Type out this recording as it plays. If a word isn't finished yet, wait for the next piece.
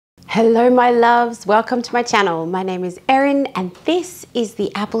Hello my loves, welcome to my channel. My name is Erin and this is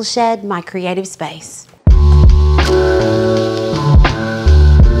the Apple Shed, my creative space.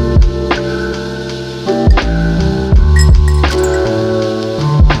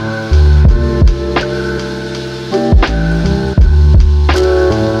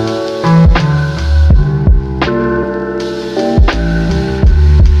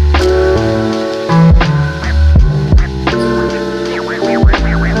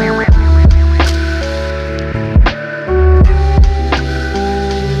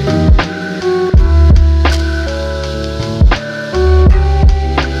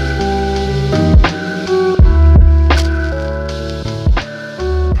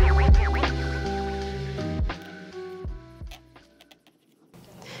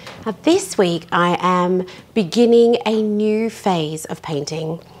 This week I am beginning a new phase of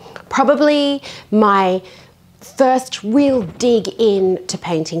painting. Probably my first real dig into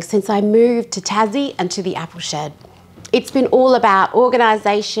painting since I moved to Tassie and to the Apple Shed. It's been all about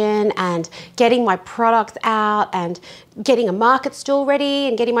organisation and getting my products out and getting a market stall ready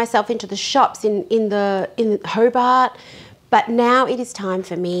and getting myself into the shops in Hobart. But now it is time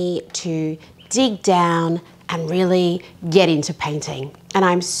for me to dig down and really get into painting. And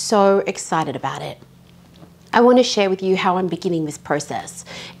I'm so excited about it. I want to share with you how I'm beginning this process.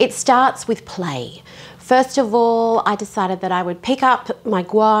 It starts with play. First of all, I decided that I would pick up my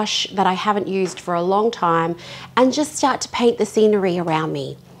gouache that I haven't used for a long time and just start to paint the scenery around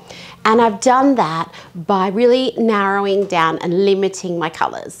me. And I've done that by really narrowing down and limiting my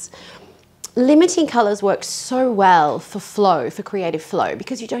colors. Limiting colors works so well for flow, for creative flow,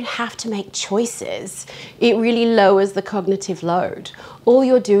 because you don't have to make choices. It really lowers the cognitive load. All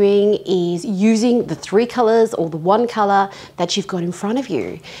you're doing is using the three colors or the one color that you've got in front of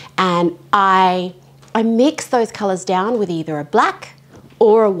you. And I mix those colors down with either a black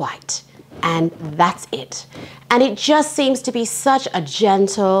or a white. And that's it. And it just seems to be such a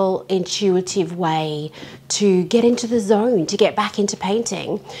gentle, intuitive way to get into the zone, to get back into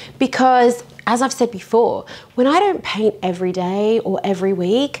painting. Because, as I've said before, when I don't paint every day or every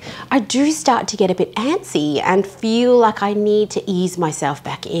week, I do start to get a bit antsy and feel like I need to ease myself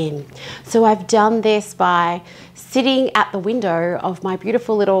back in. So I've done this by sitting at the window of my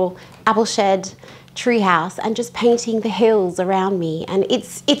beautiful little Apple Shed treehouse and just painting the hills around me, and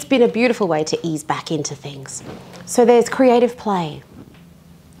it's been a beautiful way to ease back into things. So there's creative play.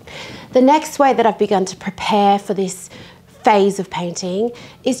 The next way that I've begun to prepare for this phase of painting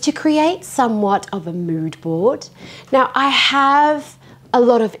is to create somewhat of a mood board. Now I'm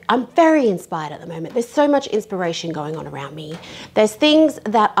very inspired at the moment. There's so much inspiration going on around me. There's things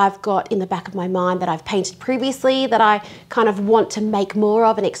that I've got in the back of my mind that I've painted previously that I kind of want to make more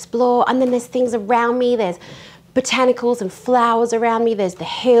of and explore. And then there's things around me. There's botanicals and flowers around me. There's the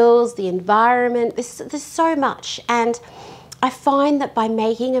hills, the environment. There's so much. And I find that by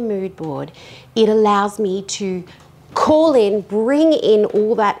making a mood board, it allows me to bring in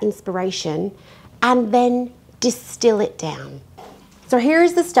all that inspiration and then distill it down. So here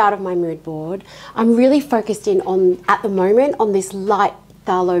is the start of my mood board. I'm really focused in on, at the moment, on this light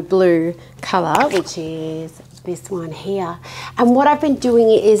phthalo blue color, which is this one here. And what I've been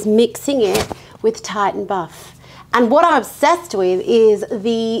doing is mixing it with Titan Buff. And what I'm obsessed with is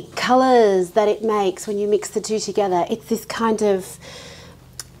the colors that it makes when you mix the two together. It's this kind of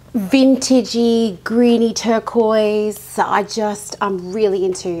vintagey, greeny turquoise. I'm really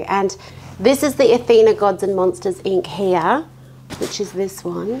into. And this is the Athena Gods and Monsters ink here, which is this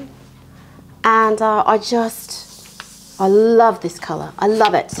one. And I love this color. I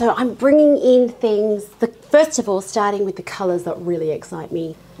love it. So I'm bringing in things, first of all, starting with the colors that really excite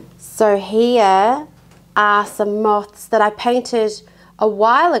me. So here are some moths that I painted a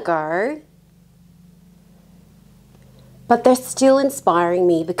while ago, but they're still inspiring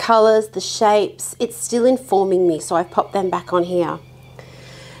me. The colors, the shapes, it's still informing me. So I've popped them back on here.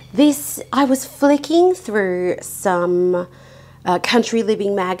 I was flicking through some country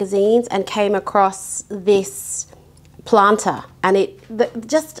living magazines and came across this planter, and I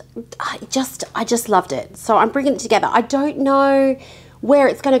just loved it. So I'm bringing it together. I don't know where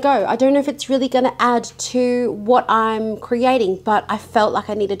it's going to go. I don't know if it's really going to add to what I'm creating, but I felt like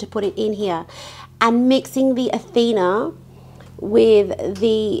I needed to put it in here. And mixing the Athena with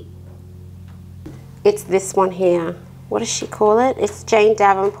it's this one here. What does she call it? It's Jane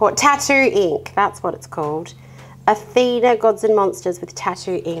Davenport Tattoo Ink. That's what it's called. Athena Gods and Monsters with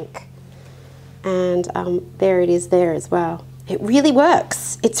Tattoo Ink. And there it is there as well. It really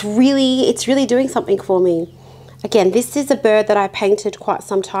works. It's really doing something for me. Again, this is a bird that I painted quite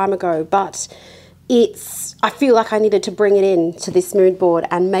some time ago, but I feel like I needed to bring it in to this mood board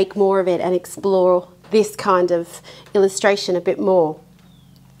and make more of it and explore this kind of illustration a bit more.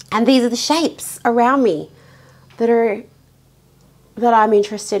 And these are the shapes around me that I'm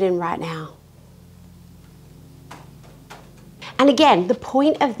interested in right now. And again, the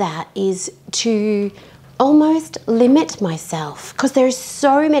point of that is to almost limit myself, because there's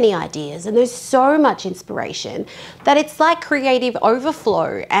so many ideas and there's so much inspiration that it's like creative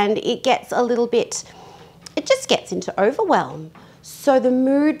overflow, and it gets a little bit, it just gets into overwhelm. So the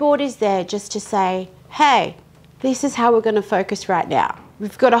mood board is there just to say, hey, this is how we're going to focus right now.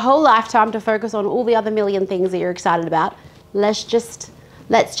 We've got a whole lifetime to focus on all the other million things that you're excited about. Let's just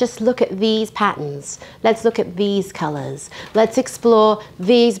look at these patterns. Let's look at these colors. Let's explore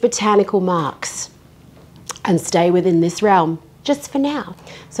these botanical marks and stay within this realm just for now.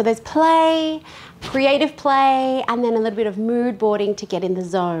 So there's play, creative play, and then a little bit of mood boarding to get in the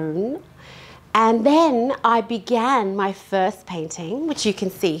zone. And then I began my first painting, which you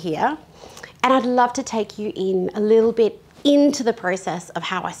can see here. And I'd love to take you in a little bit into the process of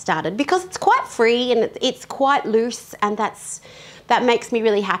how I started, because it's quite free and it's quite loose, and that makes me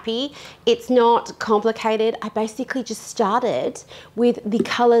really happy. It's not complicated. I basically just started with the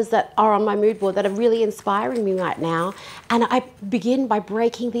colors that are on my mood board that are really inspiring me right now. And I begin by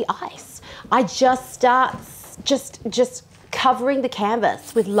breaking the ice. I just start just covering the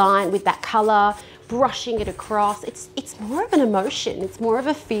canvas with that color, brushing it across. It's more of an emotion. It's more of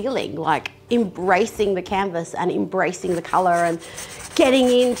a feeling, like embracing the canvas and embracing the color and getting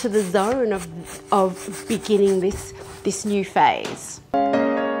into the zone of beginning this new phase.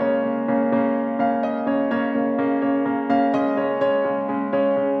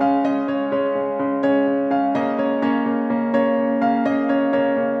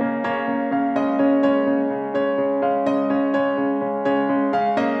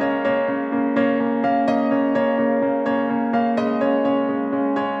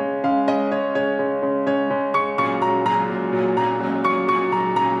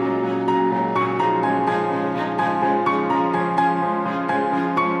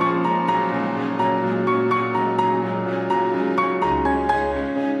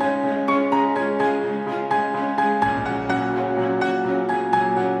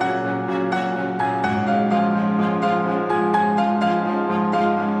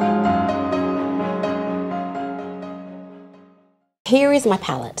 Here is my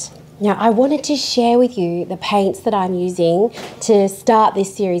palette. Now, I wanted to share with you the paints that I'm using to start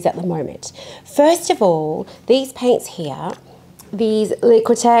this series at the moment. First of all, these paints here, these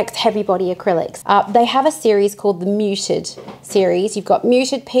Liquitex heavy body acrylics, they have a series called the Muted series. You've got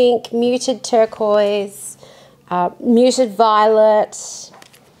muted pink, muted turquoise, muted violet,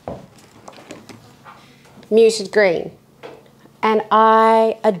 muted green. And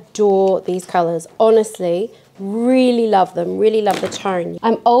I adore these colors, honestly. Really love them, really love the tone.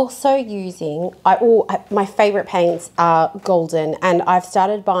 I'm also using, my favorite paints are golden, and I've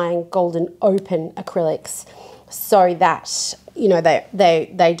started buying golden open acrylics so that, you know,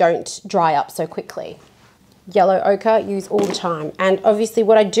 they don't dry up so quickly. Yellow ochre, use all the time. And obviously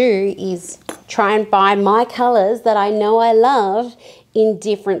what I do is try and buy my colors that I know I love in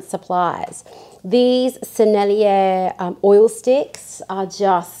different supplies. These Sennelier oil sticks are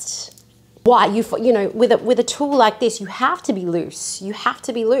just, why, you know, with a tool like this, you have to be loose. You have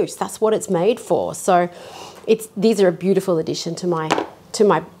to be loose. That's what it's made for. So these are a beautiful addition to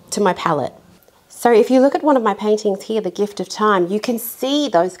my palette. So if you look at one of my paintings here, The Gift of Time, you can see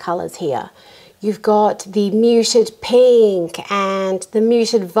those colors here. You've got the muted pink and the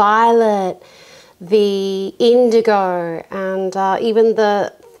muted violet, the indigo, and even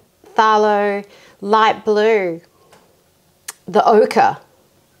the Pthalo light blue, the ochre.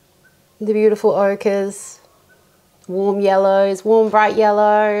 The beautiful ochres, warm yellows, warm bright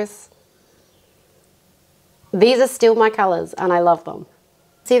yellows. These are still my colors and I love them.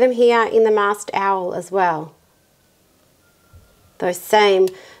 See them here in the masked owl as well. Those same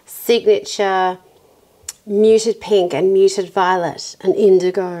signature muted pink and muted violet and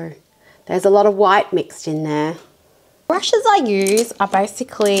indigo. There's a lot of white mixed in there. Brushes I use are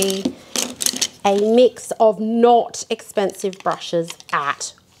basically a mix of not expensive brushes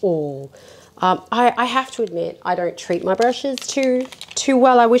at all. I have to admit, I don't treat my brushes too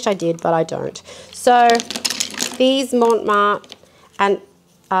well. I wish I did, but I don't. So these Mont and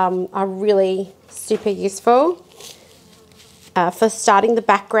are really super useful for starting the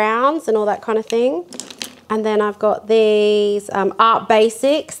backgrounds and all that kind of thing. And then I've got these Art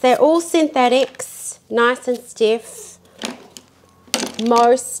Basics. They're all synthetics, nice and stiff.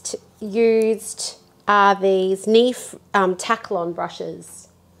 Most used are these Taklon brushes.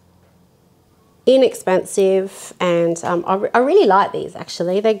 inexpensive, and I really like these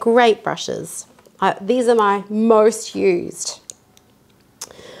actually. They're great brushes. These are my most used.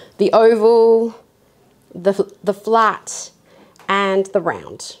 The oval, the flat, and the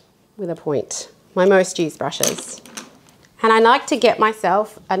round with a point. My most used brushes. And I like to get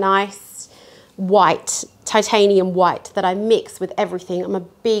myself a nice white, titanium white that I mix with everything. I'm a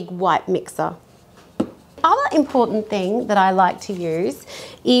big white mixer. Other important thing that I like to use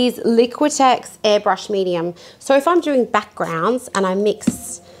is Liquitex Airbrush Medium. So if I'm doing backgrounds and I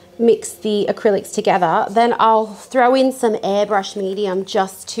mix the acrylics together, then I'll throw in some Airbrush Medium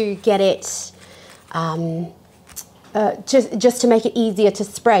just to get it, just to make it easier to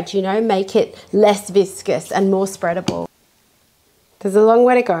spread, you know, make it less viscous and more spreadable. There's a long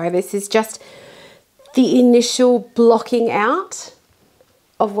way to go. This is just the initial blocking out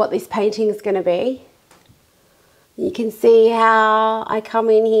of what this painting is going to be. You can see how I come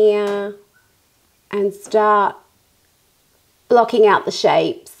in here and start blocking out the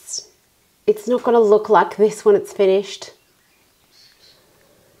shapes. It's not going to look like this when it's finished.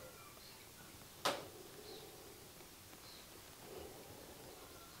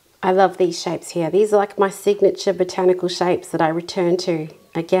 I love these shapes here. These are like my signature botanical shapes that I return to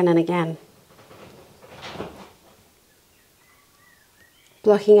again and again.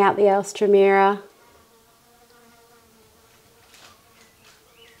 Blocking out the Alstramira.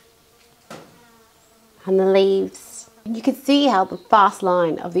 And the leaves. And you can see how the fast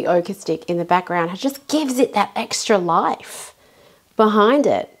line of the ochre stick in the background just gives it that extra life behind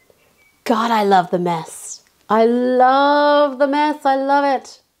it. God, I love the mess. I love the mess. I love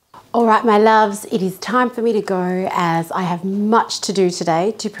it. All right, my loves, it is time for me to go as I have much to do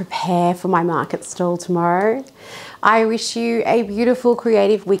today to prepare for my market stall tomorrow. I wish you a beautiful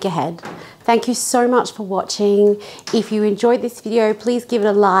creative week ahead. Thank you so much for watching. If you enjoyed this video, please give it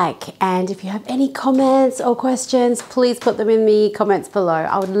a like. And if you have any comments or questions, please put them in the comments below.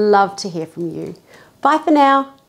 I would love to hear from you. Bye for now.